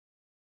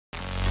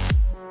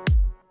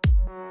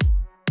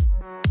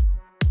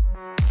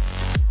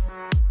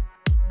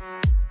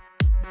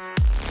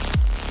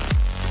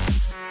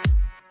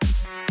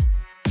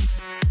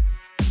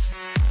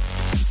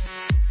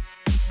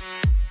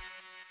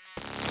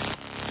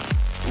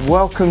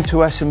Welcome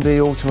to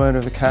S&B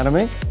Automotive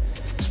Academy,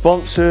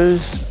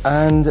 sponsors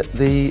and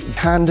the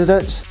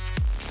candidates.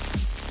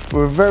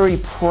 We're very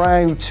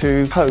proud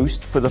to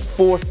host for the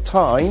 4th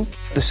time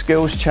the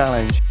Skills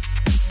Challenge.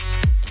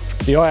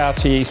 The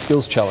IRTE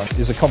Skills Challenge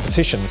is a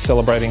competition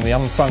celebrating the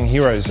unsung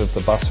heroes of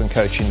the bus and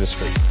coach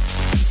industry.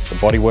 The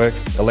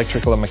bodywork,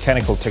 electrical and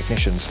mechanical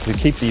technicians who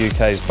keep the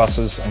UK's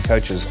buses and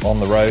coaches on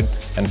the road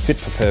and fit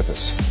for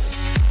purpose.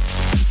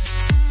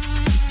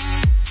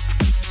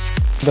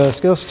 The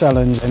Skills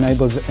Challenge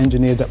enables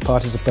engineers that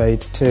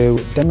participate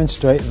to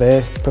demonstrate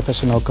their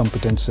professional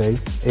competency.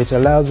 It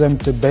allows them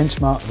to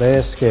benchmark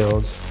their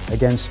skills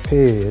against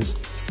peers.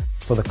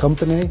 For the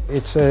company,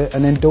 it's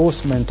an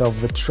endorsement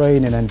of the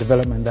training and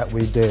development that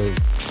we do.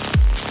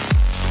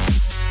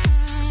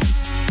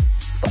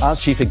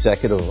 As Chief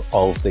Executive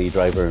of the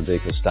Driver and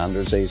Vehicle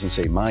Standards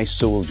Agency, my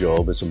sole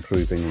job is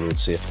improving road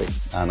safety,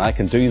 and I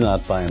can do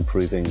that by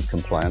improving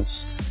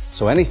compliance.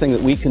 So anything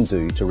that we can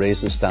do to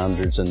raise the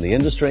standards in the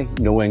industry,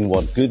 knowing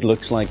what good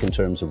looks like in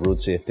terms of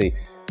road safety,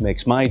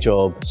 makes my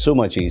job so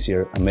much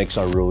easier and makes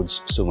our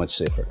roads so much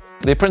safer.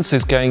 The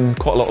apprentices gain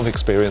quite a lot of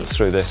experience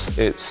through this.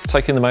 It's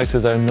taking them out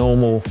of their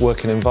normal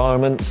working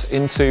environment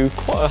into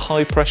quite a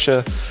high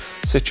pressure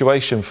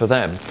situation for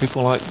them.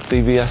 People like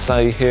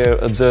DVSA here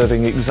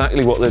observing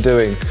exactly what they're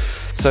doing.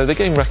 So they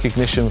gain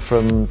recognition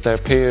from their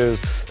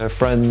peers, their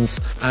friends,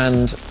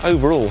 and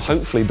overall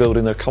hopefully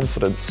building their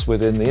confidence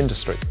within the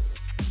industry.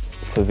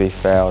 To be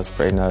fair, I was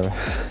pretty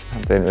nervous.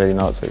 I didn't really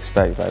know what to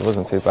expect, but it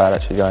wasn't too bad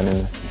actually going in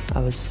there. I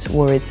was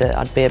worried that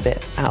I'd be a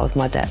bit out of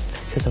my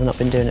depth because I've not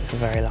been doing it for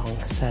very long,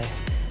 so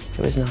it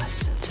was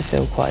nice to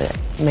feel quite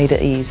made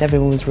at ease.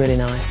 Everyone was really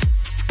nice.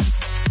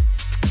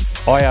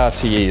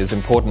 IRTE is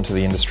important to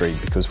the industry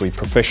because we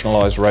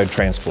professionalise road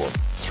transport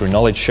through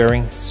knowledge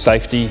sharing,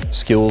 safety,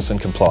 skills and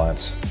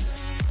compliance.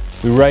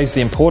 We raise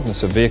the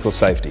importance of vehicle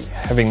safety,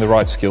 having the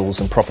right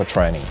skills and proper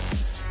training.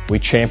 We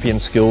champion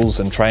skills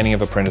and training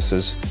of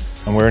apprentices,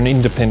 and we're an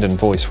independent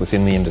voice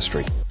within the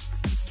industry.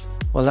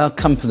 Well, our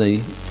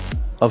company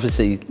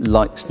obviously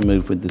likes to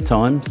move with the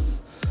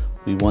times.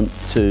 We want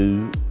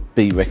to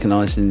be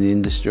recognised in the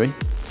industry,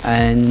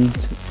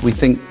 and we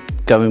think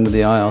going with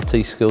the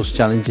IRTE Skills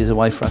Challenge is a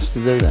way for us to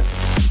do that.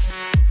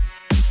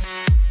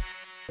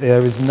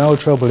 There is no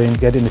trouble in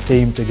getting a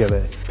team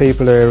together.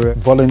 People are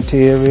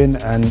volunteering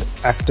and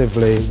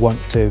actively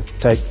want to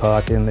take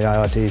part in the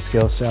IRTE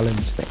Skills Challenge.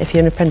 If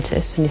you're an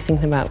apprentice and you're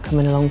thinking about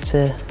coming along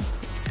to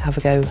have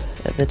a go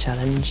at the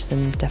challenge,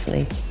 then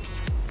definitely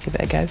give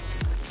it a go.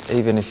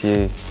 Even if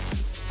you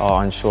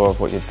are unsure of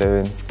what you're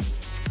doing,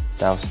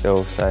 they'll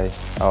still say,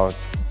 oh,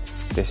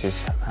 this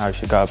is how you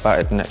should go about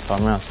it the next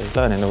time around, so you're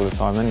learning all the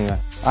time anyway.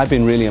 I've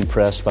been really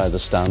impressed by the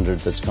standard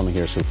that's coming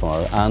here so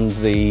far, and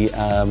the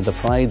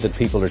pride that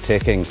people are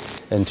taking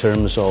in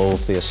terms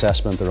of the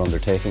assessment they're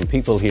undertaking.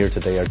 People here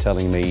today are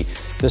telling me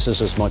this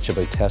is as much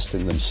about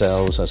testing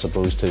themselves as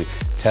opposed to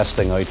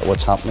testing out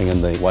what's happening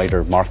in the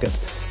wider market.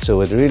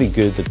 So it's really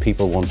good that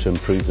people want to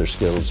improve their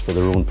skills for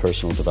their own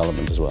personal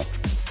development as well.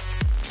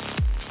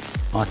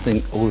 I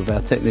think all of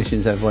our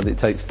technicians have what it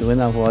takes to win,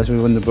 otherwise we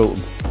wouldn't have brought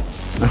them.